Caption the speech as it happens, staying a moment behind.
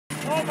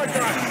Oh my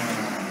God.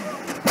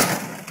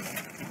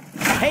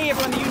 Hey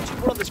everyone in the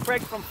YouTube world, this is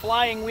Craig from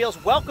Flying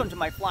Wheels. Welcome to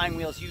my Flying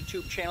Wheels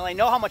YouTube channel. I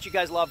know how much you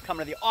guys love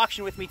coming to the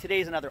auction with me.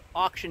 Today is another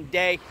auction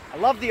day. I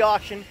love the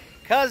auction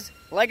because,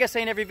 like I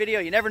say in every video,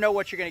 you never know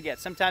what you're going to get.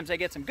 Sometimes I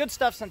get some good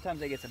stuff,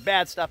 sometimes I get some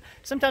bad stuff,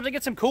 sometimes I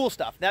get some cool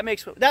stuff.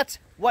 That's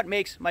what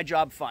makes my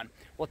job fun.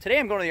 Well, today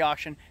I'm going to the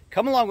auction.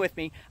 Come along with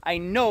me. I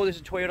know there's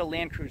a Toyota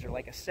Land Cruiser,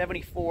 like a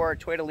 74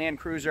 Toyota Land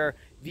Cruiser,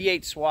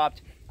 V8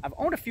 swapped. I've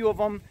owned a few of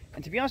them,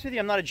 and to be honest with you,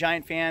 I'm not a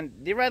giant fan.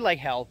 They ride like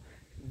hell.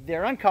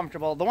 They're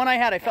uncomfortable. The one I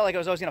had, I felt like I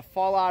was always going to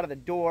fall out of the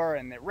door,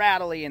 and they're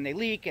rattly, and they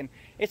leak, and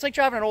it's like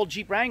driving an old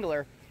Jeep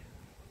Wrangler.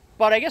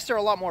 But I guess they're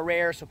a lot more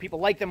rare, so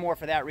people like them more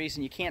for that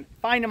reason. You can't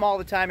find them all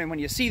the time, and when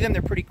you see them,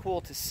 they're pretty cool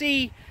to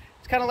see.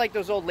 It's kind of like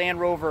those old Land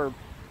Rover,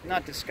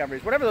 not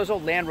Discoveries, whatever those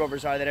old Land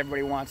Rovers are that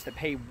everybody wants to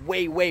pay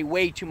way, way,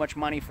 way too much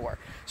money for.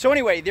 So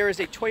anyway, there is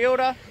a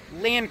Toyota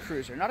Land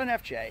Cruiser, not an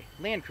FJ,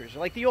 Land Cruiser,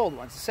 like the old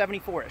ones,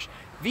 74-ish.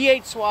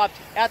 V8 swapped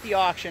at the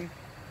auction.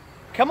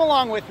 Come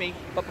along with me,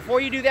 but before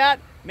you do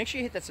that, make sure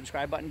you hit that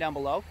subscribe button down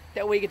below.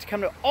 That way you get to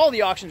come to all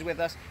the auctions with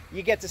us.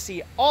 You get to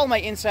see all my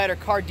insider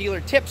car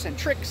dealer tips and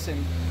tricks,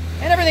 and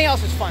everything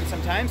else is fun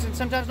sometimes, and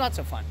sometimes not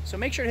so fun. So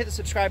make sure to hit the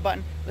subscribe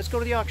button. Let's go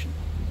to the auction.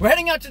 We're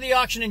heading out to the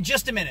auction in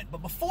just a minute,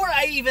 but before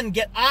I even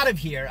get out of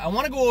here, I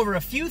want to go over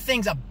a few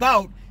things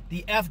about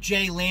the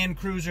FJ Land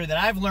Cruiser that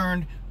I've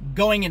learned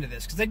going into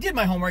this, because I did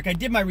my homework, I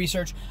did my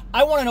research.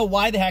 I want to know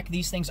why the heck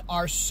these things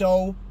are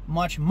so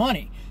much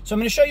money. So I'm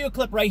going to show you a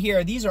clip right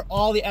here. These are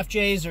all the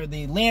FJs or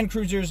the Land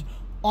Cruisers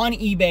on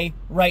eBay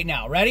right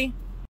now. Ready?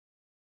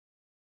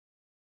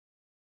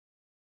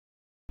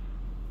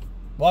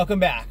 Welcome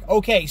back.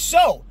 Okay,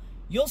 so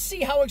you'll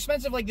see how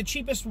expensive, like the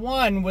cheapest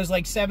one was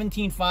like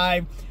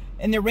 $17,500,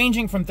 and they're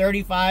ranging from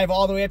 $35,000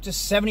 all the way up to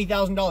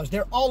 $70,000.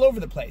 They're all over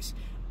the place.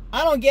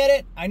 I don't get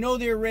it. I know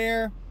they're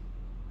rare.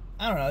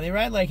 I don't know. They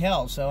ride like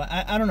hell, so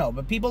I don't know.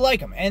 But people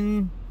like them,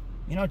 and,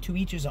 you know, to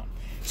each his own.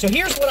 So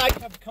here's what I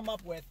have come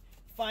up with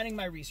finding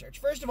my research.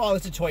 First of all,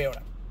 it's a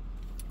Toyota.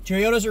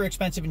 Toyotas are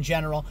expensive in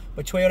general,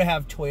 but Toyota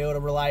have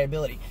Toyota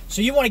reliability.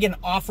 So you want to get an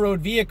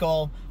off-road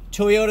vehicle,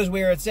 Toyota's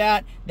where it's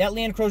at. That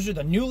Land Cruiser,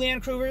 the new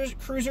Land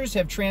Cruisers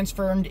have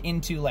transformed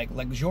into like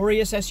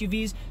luxurious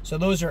SUVs, so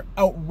those are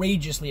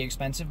outrageously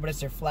expensive, but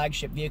it's their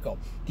flagship vehicle.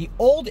 The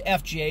old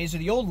FJs, or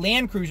the old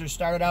Land Cruisers,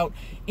 started out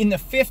in the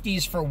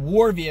 50s for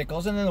war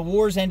vehicles, and then the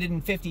wars ended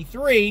in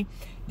 53.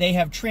 They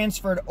have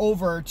transferred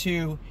over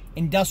to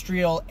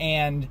industrial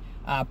and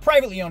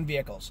privately owned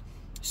vehicles.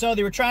 So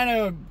they were trying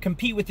to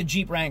compete with the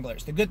Jeep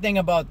Wranglers. The good thing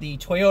about the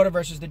Toyota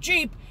versus the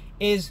Jeep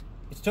is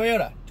it's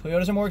Toyota.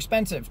 Toyotas are more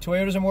expensive.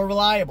 Toyotas are more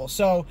reliable.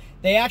 So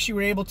they actually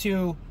were able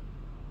to,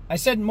 I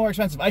said more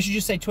expensive. I should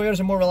just say Toyotas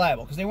are more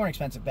reliable because they weren't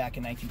expensive back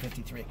in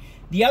 1953.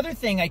 The other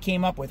thing I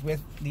came up with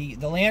the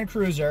Land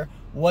Cruiser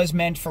was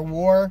meant for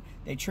war.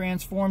 They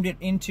transformed it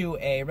into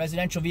a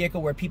residential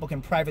vehicle where people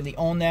can privately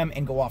own them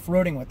and go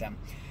off-roading with them.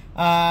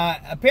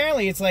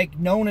 Apparently it's like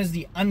known as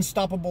the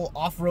unstoppable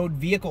off-road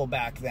vehicle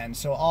back then.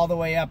 So all the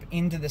way up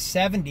into the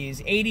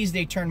 70s, 80s,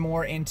 they turned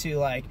more into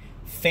like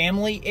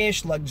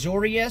family-ish,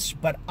 luxurious,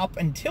 but up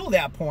until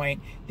that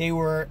point, they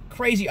were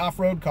crazy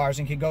off-road cars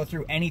and could go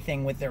through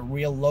anything with their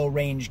real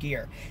low-range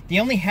gear. They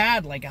only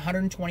had like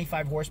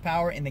 125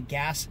 horsepower in the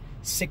gas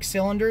 6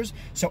 cylinders.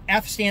 So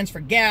F stands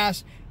for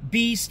gas,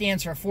 B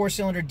stands for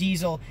 4-cylinder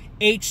diesel,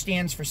 H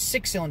stands for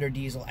 6-cylinder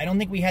diesel. I don't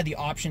think we had the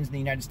options in the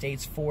United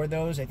States for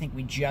those. I think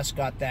we just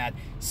got that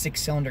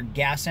 6-cylinder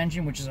gas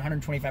engine, which is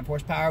 125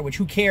 horsepower, which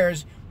who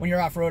cares when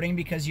you're off-roading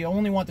because you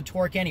only want the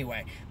torque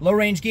anyway.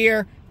 Low-range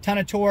gear, ton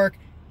of torque,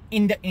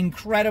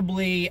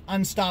 incredibly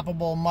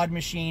unstoppable mud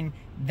machine.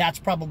 That's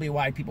probably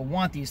why people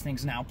want these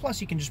things now.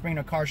 Plus, you can just bring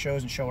them to car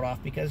shows and show it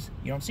off because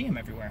you don't see them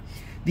everywhere.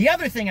 The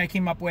other thing I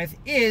came up with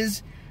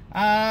is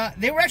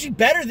they were actually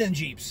better than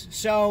Jeeps.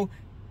 So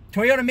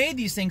Toyota made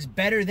these things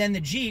better than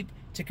the Jeep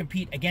to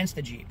compete against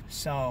the Jeep.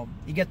 So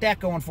you get that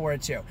going for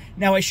it too.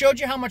 Now, I showed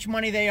you how much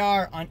money they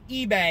are on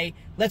eBay.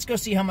 Let's go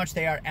see how much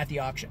they are at the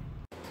auction.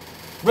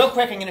 Real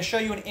quick, I'm going to show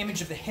you an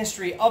image of the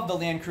history of the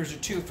Land Cruiser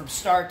 2 from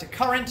start to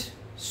current.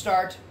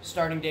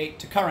 Starting date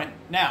to current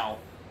now.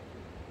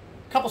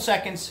 Couple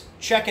seconds,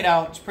 check it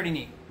out. It's pretty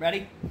neat.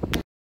 Ready?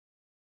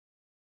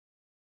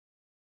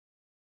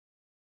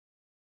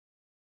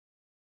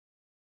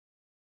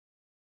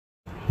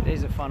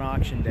 Today's a fun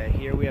auction day.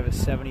 Here we have a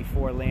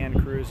 74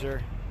 Land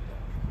Cruiser.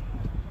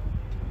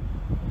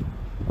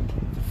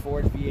 It's a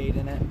Ford V8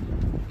 in it.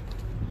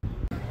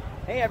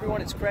 Hey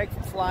everyone, it's Craig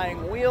from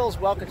Flying Wheels.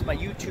 Welcome to my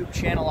YouTube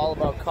channel all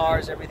about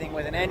cars, everything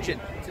with an engine.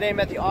 Today I'm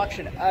at the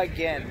auction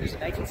again. There's a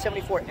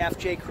 1974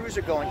 FJ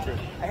Cruiser going through.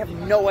 I have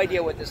no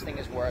idea what this thing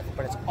is worth,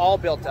 but it's all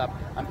built up.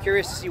 I'm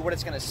curious to see what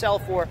it's going to sell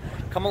for.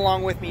 Come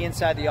along with me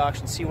inside the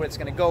auction, see what it's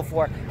going to go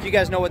for. If you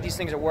guys know what these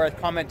things are worth,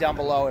 comment down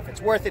below. If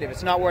it's worth it, if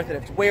it's not worth it,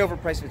 if it's way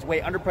overpriced, if it's way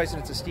underpriced,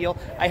 and it's a steal,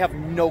 I have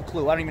no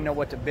clue. I don't even know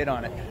what to bid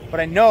on it. But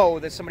I know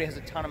that somebody has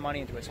a ton of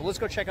money into it. So let's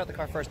go check out the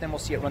car first, then we'll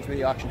see it run through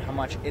the auction, how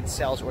much it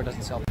sells or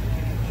doesn't sell.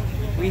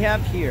 We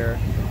have here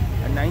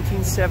a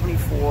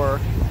 1974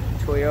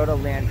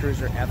 Toyota Land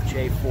Cruiser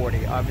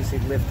FJ40. Obviously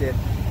lifted,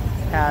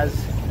 has,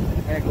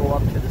 gonna go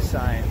up to the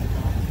sign.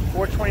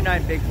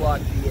 429 big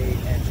block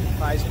V8 engine,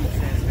 5-speed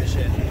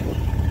transmission,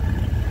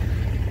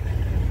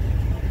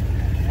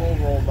 full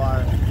roll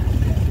bar,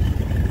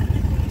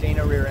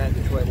 Dana rear end,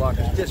 Detroit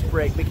lockers, disc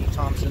brake, Mickey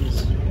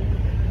Thompson's.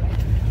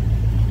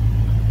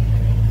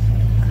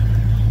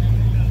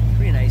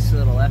 Pretty nice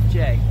little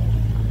FJ.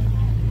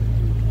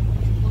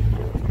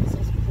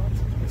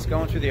 It's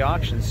going through the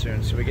auction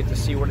soon, so we get to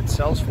see what it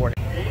sells for.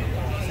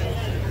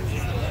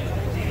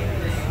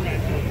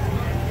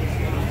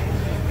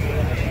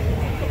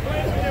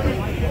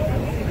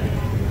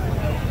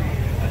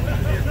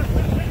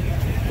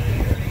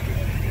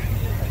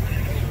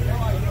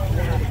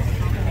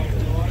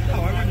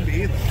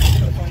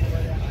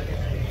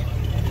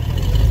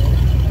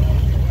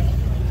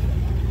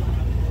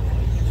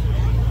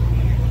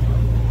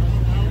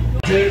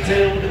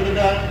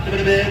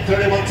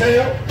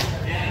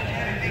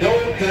 No,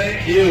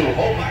 thank you.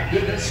 Oh my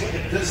goodness, look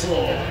at this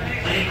little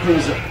Land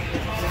Cruiser.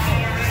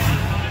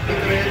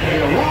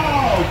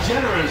 Wow,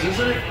 generous,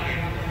 isn't it?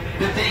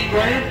 15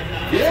 grand?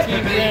 Yeah,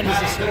 15 grand is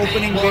this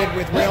opening bid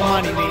with real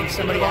money, meaning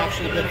somebody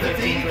actually bid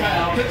 15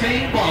 grand.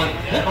 15 1.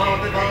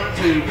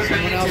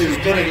 Someone else is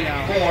bidding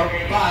now. 4,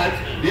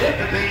 5.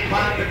 Yeah, 15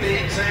 5,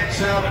 15 6,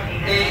 7,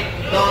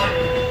 8,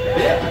 9.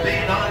 Yeah,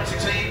 15 9,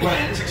 16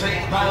 grand,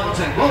 16 pounds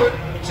and wood.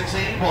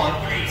 16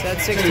 1. It's at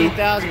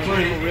 16,000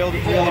 when people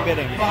really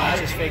bidding.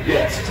 It's just fake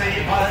Yeah, bids.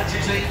 16 5,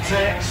 16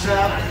 6,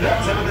 7,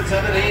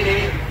 7, 8,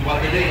 8,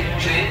 1, 8,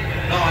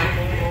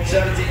 9,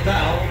 17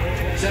 pounds.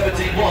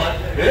 17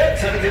 1. Yeah,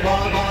 17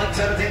 1,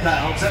 17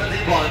 pounds,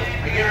 17 1.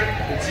 I hear it.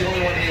 It's the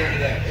only one here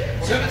today.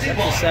 17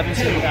 1.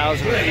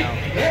 17,000 right now.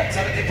 Yeah,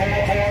 17 4,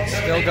 4,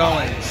 Still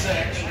going.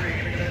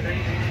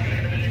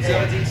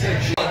 17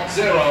 6,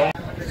 0.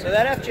 So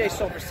that FJ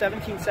sold for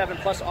 $17,700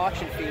 plus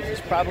auction fees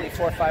is probably $400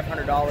 or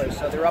 $500.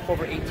 So they're up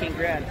over 18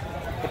 grand.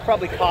 It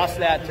probably cost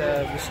that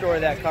to restore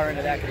that car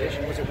into that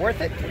condition. Was it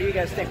worth it? What do you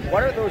guys think?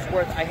 What are those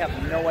worth? I have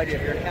no idea.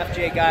 If you're an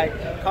FJ guy,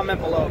 comment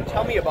below.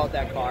 Tell me about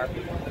that car.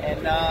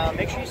 And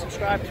make sure you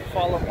subscribe to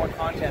follow more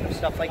content and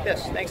stuff like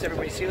this. Thanks,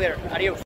 everybody. See you later. Adios.